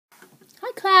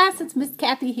class, it's Miss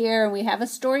Kathy here, and we have a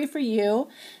story for you.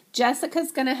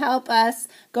 Jessica's going to help us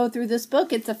go through this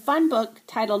book. It's a fun book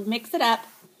titled Mix It Up.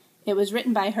 It was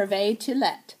written by Herve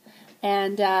Tullet.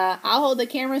 And I'll hold the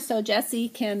camera so Jessie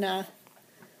can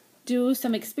do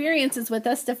some experiences with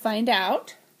us to find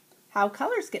out how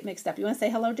colors get mixed up. You want to say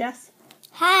hello, Jess?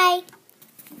 Hi.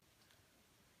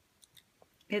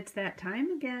 It's that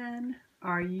time again.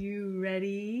 Are you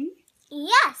ready?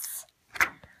 Yes.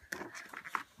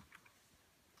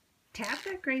 Tap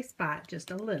that gray spot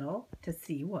just a little to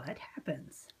see what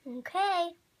happens. Okay.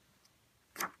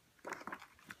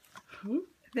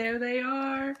 There they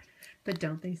are. But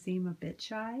don't they seem a bit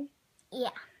shy?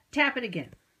 Yeah. Tap it again.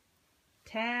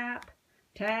 Tap,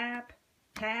 tap,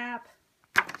 tap.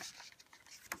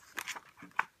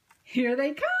 Here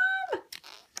they come!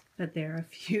 But there are a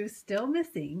few still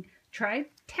missing. Try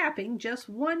tapping just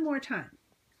one more time.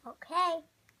 Okay.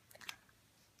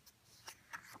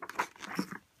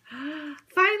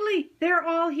 Finally, they're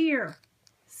all here.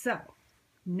 So,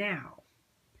 now,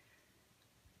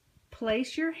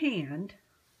 place your hand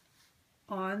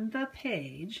on the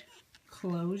page,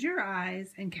 close your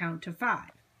eyes, and count to 5.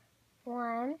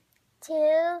 1,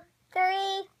 2, 3,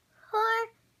 4,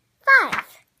 5.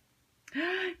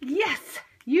 Yes,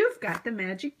 you've got the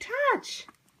magic touch.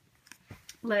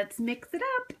 Let's mix it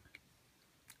up.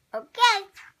 Okay.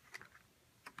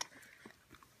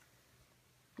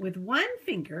 With one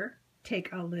finger,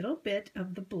 take a little bit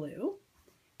of the blue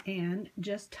and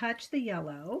just touch the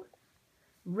yellow.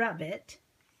 Rub it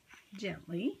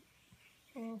gently.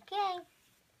 Okay.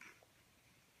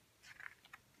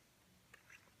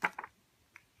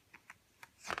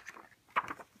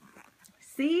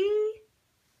 See?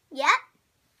 Yep.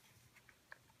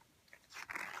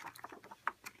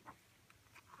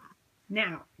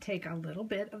 Now, take a little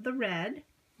bit of the red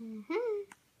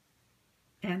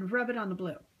and rub it on the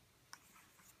blue.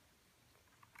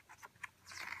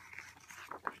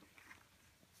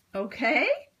 Okay?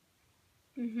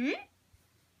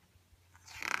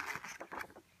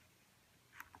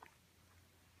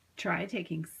 Try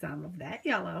taking some of that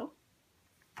yellow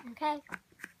Okay.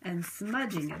 and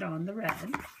smudging it on the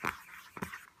red.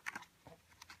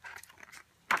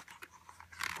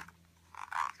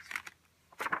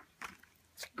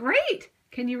 Great!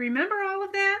 Can you remember all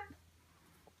of that?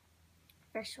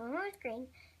 First one was green,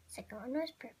 second one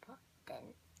was purple,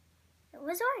 then it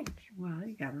was orange. Well,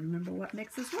 you got to remember what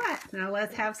mixes what. Now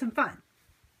let's have some fun.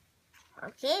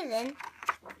 Okay then.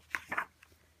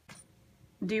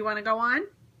 Do you want to go on?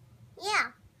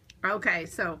 Yeah. Okay,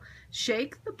 so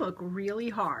shake the book really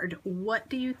hard. What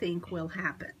do you think will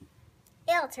happen?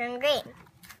 It'll turn green.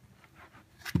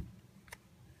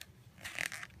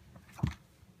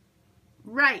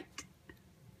 Right.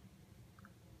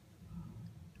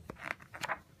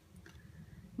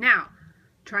 Now,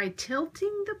 try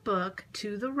tilting the book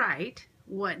to the right.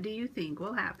 What do you think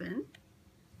will happen?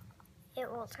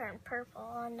 It will turn purple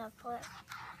on the flip.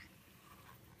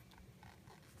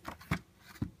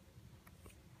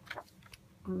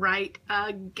 Right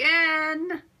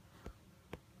again.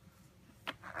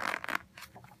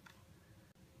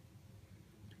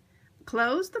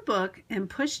 Close the book and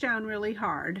push down really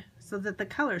hard so that the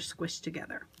colors squish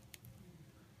together.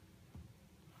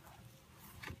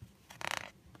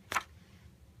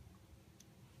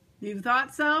 You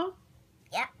thought so?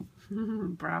 Yep.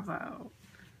 Bravo.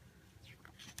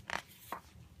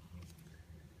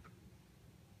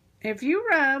 If you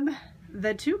rub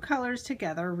the two colors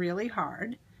together really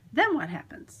hard, then what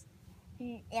happens?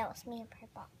 It was me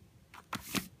purple.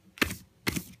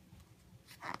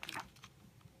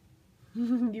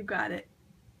 You got it.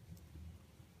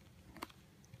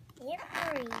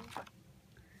 Yep.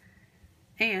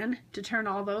 And to turn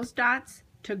all those dots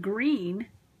to green,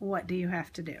 what do you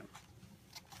have to do?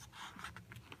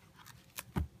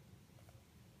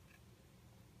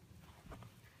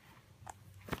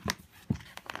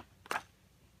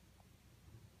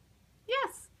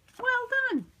 Yes, well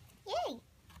done. Yay.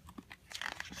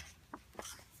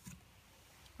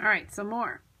 All right, some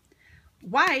more.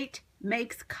 White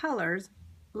makes colors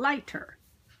lighter.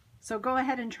 So go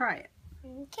ahead and try it.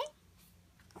 Okay.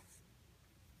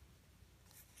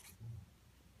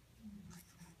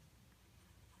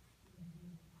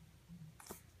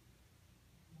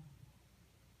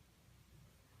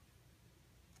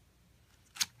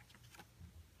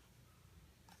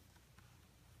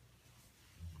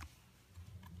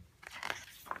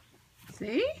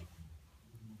 See?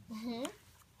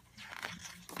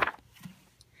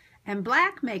 And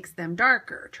black makes them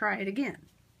darker. Try it again.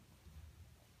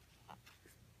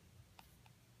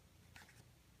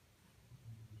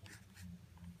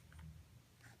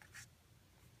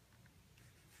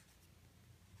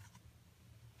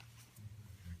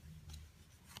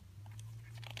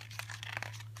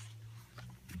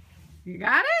 You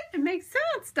got it? It makes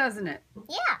sense, doesn't it?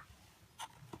 Yeah.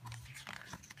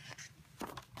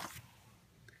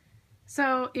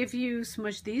 So if you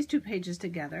smush these two pages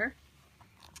together,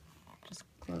 just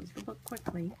close the book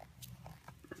quickly.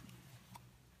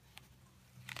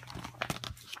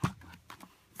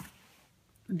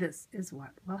 This is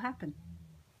what will happen.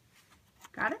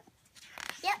 Got it?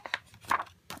 Yep.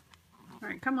 All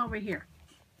right, come over here.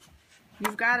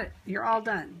 You've got it. You're all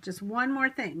done. Just one more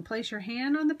thing. Place your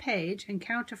hand on the page and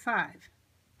count to 5.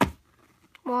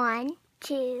 1,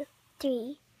 2,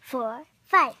 3, 4,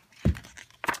 5.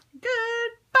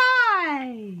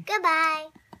 Goodbye. Goodbye.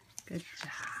 Good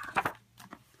job.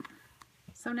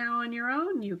 So now on your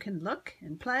own, you can look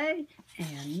and play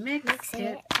and mix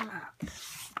it up.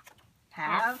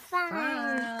 Have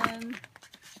fun.